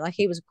preparation. Like,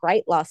 he was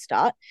great last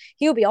start.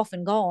 He'll be off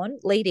and gone,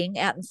 leading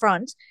out in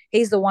front.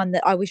 He's the one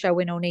that I wish I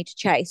win or need to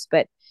chase.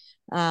 But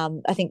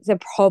I think they're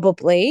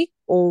probably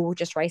all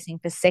just racing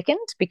for second,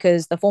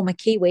 because the former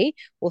Kiwi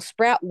will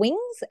sprout wings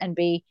and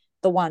be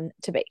the one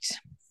to beat.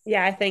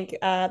 Yeah, I think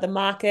the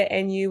market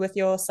and you with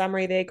your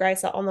summary there,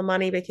 Grace, are on the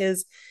money,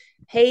 because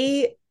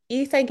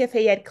you think if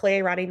he had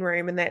clear running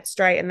room in that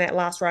straight in that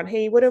last run,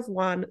 he would have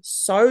won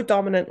so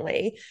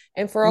dominantly.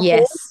 And for a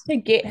horse to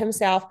get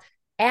himself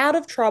out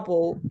of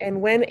trouble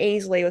and win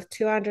easily with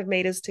 200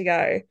 meters to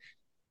go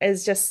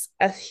is just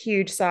a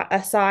huge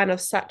a sign of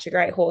such a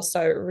great horse.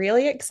 So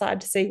really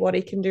excited to see what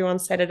he can do on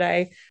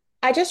Saturday.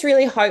 I just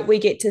really hope we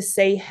get to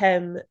see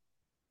him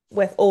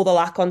with all the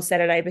luck on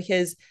Saturday,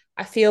 because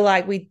I feel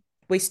like we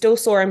still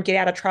saw him get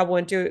out of trouble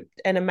and do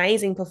an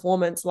amazing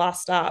performance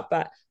last start,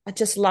 but I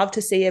just love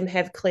to see him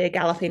have clear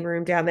galloping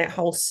room down that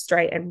whole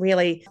straight and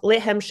really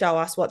let him show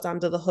us what's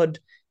under the hood.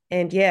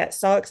 And yeah,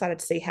 so excited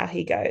to see how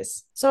he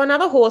goes. So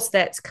another horse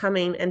that's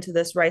coming into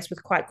this race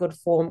with quite good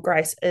form,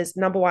 Grace, is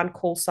number 1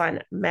 Call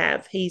Sign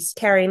Mav. He's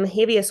carrying the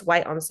heaviest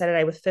weight on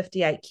Saturday with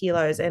 58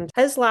 kilos, and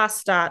his last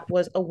start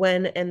was a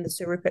win in the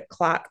Sir Rupert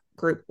Clarke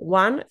Group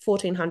 1,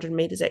 1400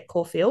 metres at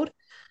Caulfield.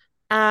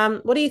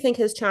 What do you think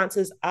his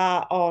chances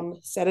are on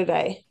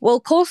Saturday? Well,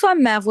 Corsair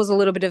Mav was a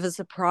little bit of a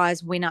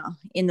surprise winner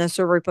in the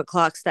Sir Rupert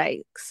Clarke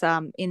Stakes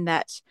in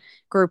that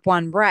Group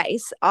 1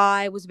 race.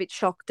 I was a bit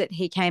shocked that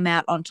he came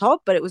out on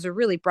top, but it was a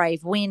really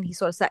brave win. He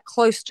sort of sat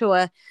close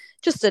to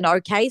just an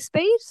okay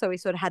speed, so he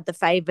sort of had the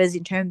favours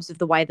in terms of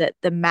the way that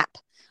the map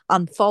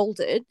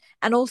unfolded.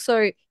 And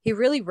also, he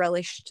really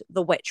relished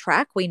the wet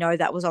track. We know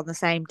that was on the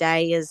same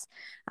day as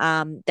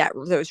that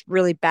there was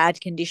really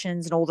bad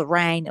conditions and all the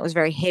rain. It was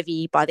very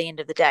heavy by the end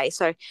of the day.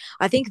 So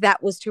I think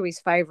that was to his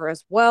favour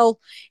as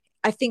well.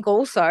 I think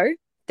also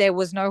there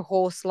was no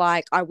horse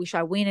like I Wish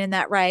I Win in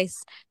that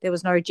race. There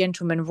was no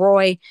Gentleman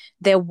Roy.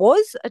 There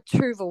was a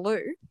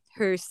Tuvalu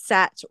who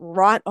sat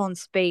right on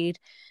speed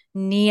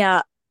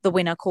near the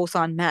winner, Call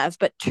Sign Mav,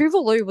 but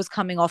Tuvalu was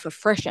coming off a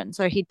freshen.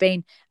 So he'd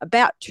been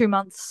about 2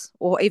 months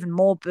or even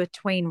more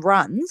between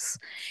runs.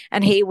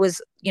 And he was,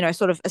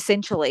 sort of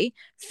essentially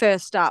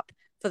first up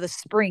for the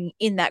spring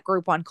in that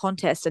Group 1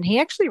 contest. And he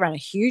actually ran a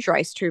huge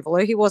race,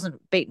 Tuvalu. He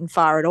wasn't beaten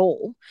far at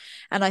all.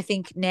 And I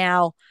think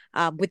now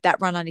with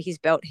that run under his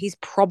belt, he's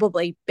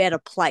probably better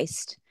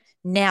placed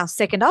now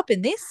second up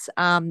in this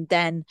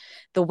than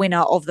the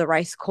winner of the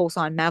race, Call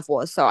Sign Mav,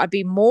 was. So I'd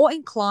be more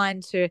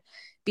inclined to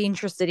be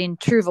interested in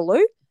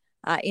Tuvalu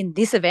in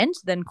this event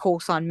than Call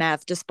Sign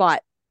Mav,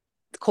 despite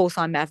Call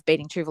Sign Mav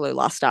beating Tuvalu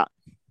last start.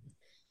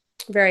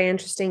 Very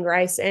interesting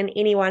race. And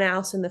anyone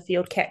else in the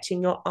field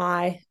catching your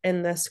eye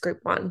in this Group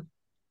 1?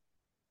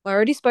 I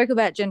already spoke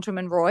about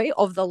Gentleman Roy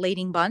of the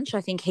leading bunch. I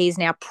think he's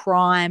now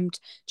primed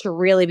to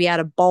really be able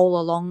to bowl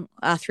along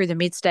through the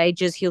mid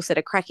stages. He'll set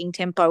a cracking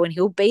tempo and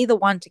he'll be the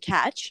one to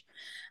catch.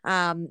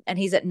 And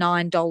he's at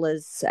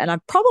 $9, and I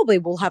probably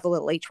will have a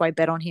little each way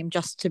bet on him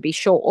just to be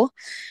sure.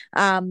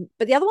 But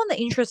the other one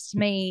that interests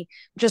me,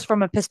 just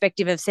from a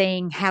perspective of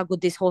seeing how good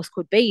this horse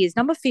could be, is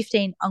number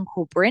 15,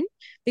 Uncle Bryn,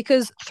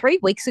 because 3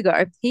 weeks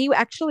ago he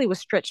actually was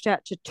stretched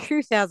out to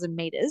 2,000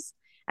 meters,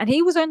 and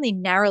he was only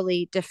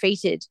narrowly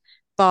defeated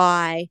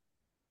by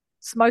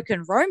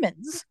Smokin'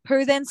 Romans,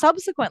 who then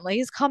subsequently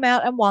has come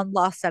out and won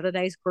last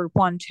Saturday's Group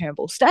 1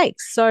 Turnbull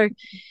Stakes. So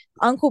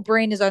Uncle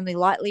Breen is only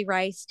lightly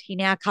raced. He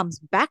now comes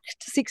back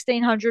to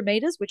 1,600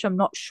 metres, which I'm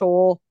not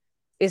sure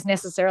is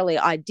necessarily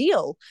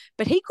ideal,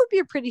 but he could be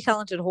a pretty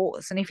talented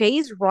horse. And if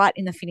he's right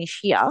in the finish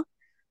here,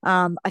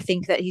 I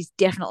think that he's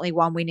definitely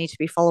one we need to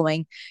be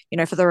following,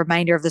 for the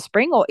remainder of the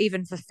spring or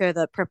even for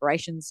further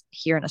preparations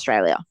here in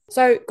Australia.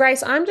 So,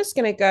 Grace, I'm just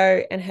going to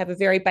go and have a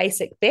very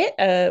basic bet,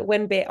 a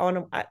win bet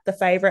on the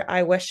favourite,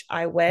 I Wish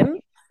I Win.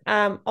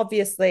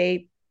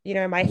 Obviously,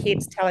 my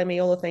head's telling me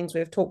all the things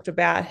we've talked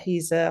about.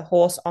 He's a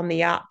horse on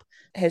the up,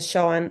 has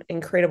shown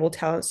incredible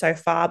talent so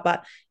far,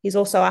 but he's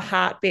also a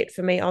heart bet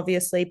for me,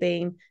 obviously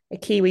being a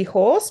Kiwi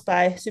horse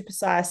by Super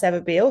Sire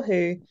Savabeel,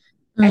 who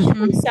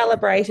actually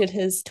celebrated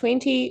his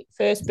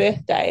 21st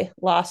birthday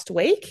last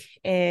week.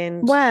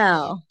 And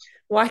wow,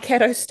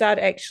 Waikato Stud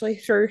actually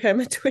threw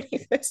him a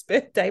 21st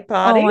birthday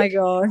party. Oh my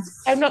God.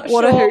 I'm not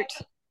what sure. A hoot.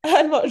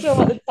 I'm not sure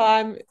what the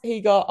time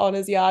he got on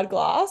his yard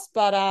glass,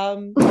 but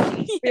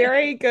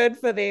very good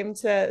for them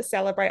to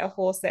celebrate a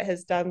horse that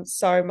has done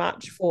so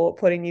much for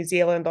putting New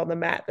Zealand on the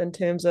map in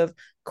terms of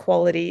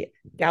quality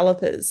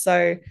gallopers.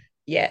 So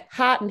yeah,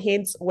 heart and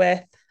heads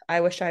with I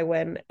Wish I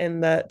Win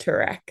in the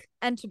Turak.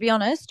 And to be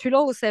honest,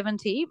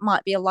 $2.70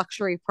 might be a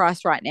luxury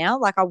price right now.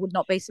 Like, I would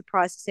not be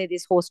surprised to see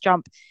this horse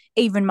jump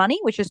even money,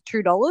 which is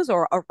 $2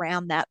 or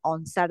around that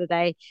on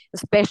Saturday,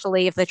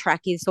 especially if the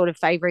track is sort of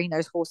favouring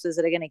those horses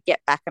that are going to get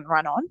back and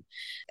run on.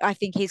 I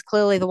think he's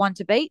clearly the one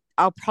to beat.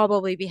 I'll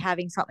probably be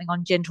having something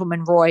on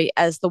Gentleman Roy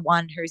as the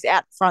one who's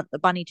out front, the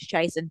bunny to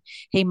chase, and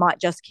he might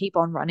just keep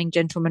on running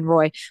Gentleman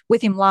Roy.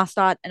 With him last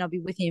start, and I'll be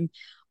with him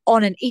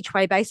on an each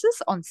way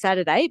basis on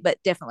Saturday, but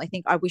definitely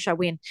think I Wish I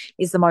Win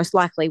is the most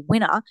likely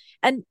winner.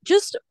 And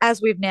just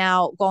as we've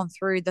now gone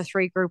through the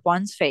 3 Group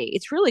 1s fee,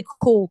 it's really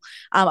cool,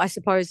 I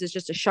suppose, as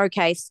just a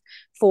showcase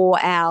for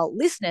our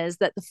listeners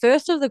that the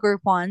first of the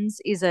Group 1s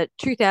is a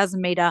 2,000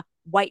 metre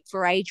weight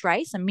for age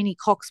race, a mini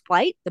Cox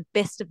Plate, the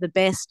best of the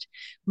best,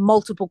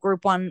 multiple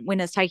Group 1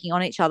 winners taking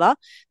on each other.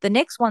 The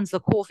next one's the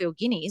Caulfield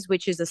Guineas,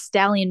 which is a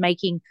stallion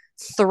making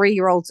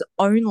 3-year-olds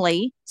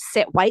only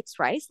set weights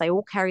race. They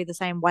all carry the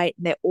same weight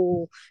and they're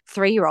all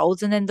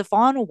 3-year-olds. And then the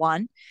final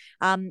one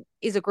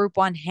is a Group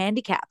 1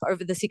 handicap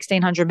over the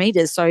 1,600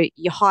 metres. So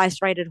your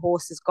highest rated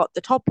horse has got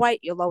the top weight,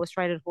 your lowest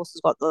rated horse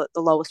has got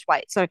the lowest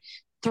weight. So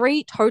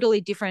 3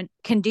 totally different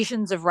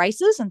conditions of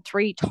races and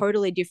 3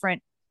 totally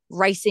different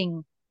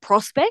racing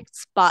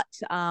prospects, but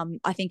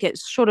I think it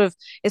sort of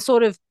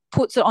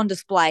puts it on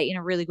display in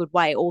a really good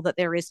way, all that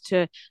there is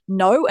to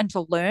know and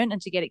to learn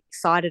and to get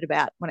excited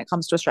about when it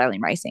comes to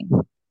Australian racing.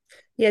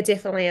 Yeah,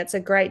 definitely. It's a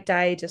great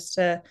day just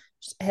to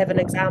have an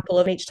example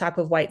of each type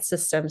of weight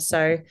system.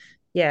 So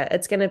yeah,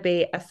 it's going to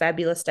be a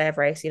fabulous day of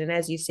racing. And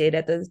as you said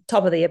at the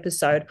top of the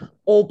episode,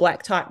 all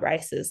black type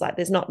races. Like,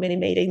 there's not many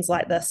meetings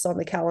like this on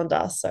the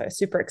calendar. So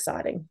super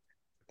exciting.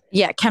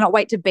 Yeah, cannot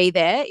wait to be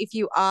there. If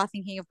you are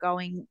thinking of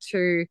going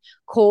to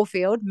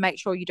Caulfield, make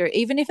sure you do.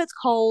 Even if it's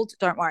cold,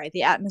 don't worry.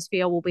 The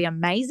atmosphere will be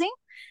amazing.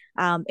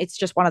 It's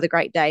just one of the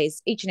great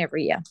days each and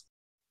every year.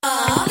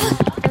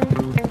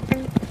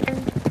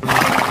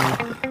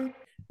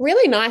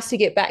 Really nice to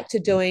get back to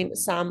doing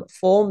some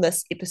form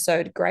this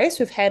episode, Grace.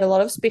 We've had a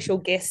lot of special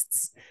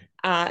guests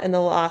in the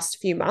last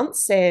few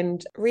months,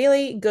 and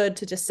really good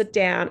to just sit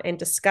down and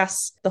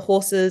discuss the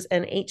horses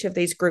in each of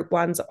these Group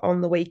 1s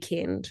on the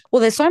weekend. Well,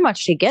 there's so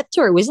much to get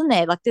through, isn't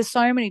there? Like, there's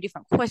so many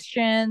different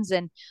questions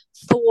and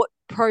thought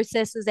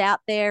processes out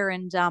there.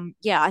 And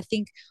I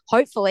think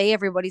hopefully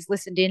everybody's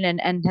listened in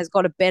and has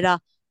got a better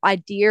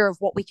idea of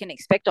what we can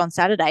expect on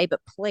Saturday. But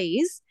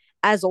please,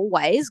 as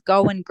always,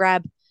 go and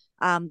grab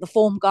the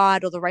form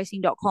guide or the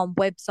racing.com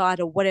website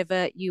or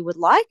whatever you would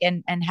like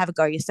and have a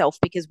go yourself,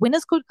 because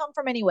winners could come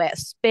from anywhere,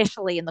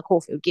 especially in the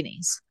Caulfield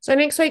Guineas. So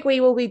next week we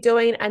will be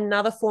doing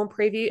another form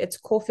preview. It's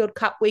Caulfield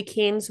Cup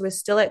weekend, so we're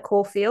still at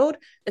Caulfield.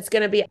 It's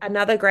going to be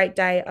another great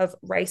day of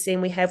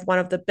racing. We have one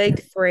of the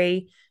big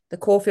 3, the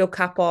Caulfield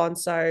Cup on,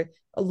 so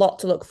a lot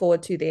to look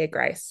forward to there,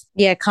 Grace.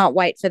 Yeah, can't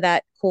wait for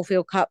that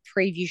Caulfield Cup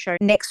preview show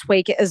next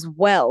week as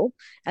well.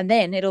 And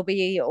then it'll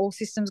be all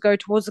systems go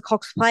towards the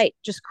Cox Plate.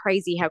 Just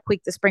crazy how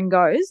quick the spring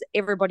goes.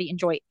 Everybody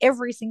enjoy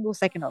every single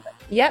second of it.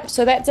 Yep,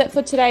 so that's it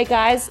for today,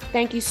 guys.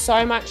 Thank you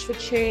so much for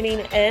tuning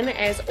in,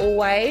 as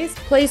always.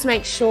 Please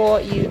make sure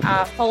you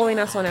are following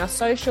us on our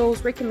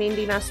socials,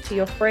 recommending us to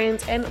your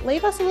friends, and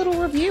leave us a little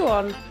review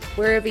on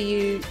wherever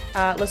you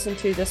listen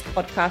to this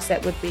podcast.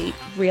 That would be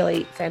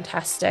really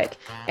fantastic.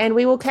 And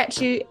we will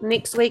catch you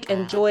next week.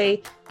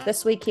 Enjoy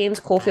this weekend's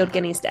Caulfield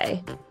Guineas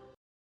Day.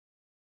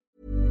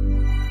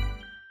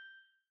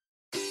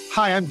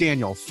 Hi, I'm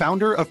Daniel,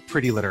 founder of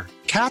Pretty Litter.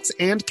 Cats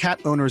and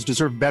cat owners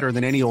deserve better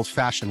than any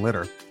old-fashioned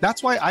litter.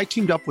 That's why I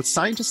teamed up with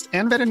scientists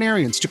and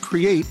veterinarians to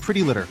create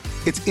Pretty Litter.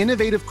 Its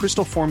innovative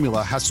crystal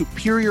formula has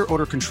superior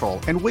odor control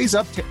and weighs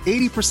up to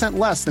 80%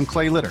 less than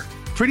clay litter.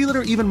 Pretty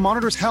Litter even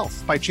monitors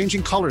health by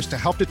changing colors to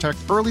help detect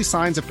early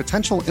signs of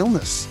potential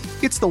illness.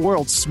 It's the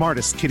world's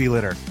smartest kitty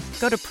litter.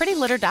 Go to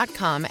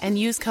prettylitter.com and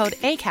use code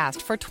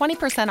ACAST for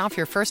 20% off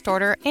your first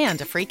order and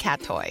a free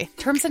cat toy.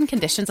 Terms and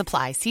conditions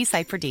apply. See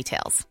site for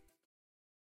details.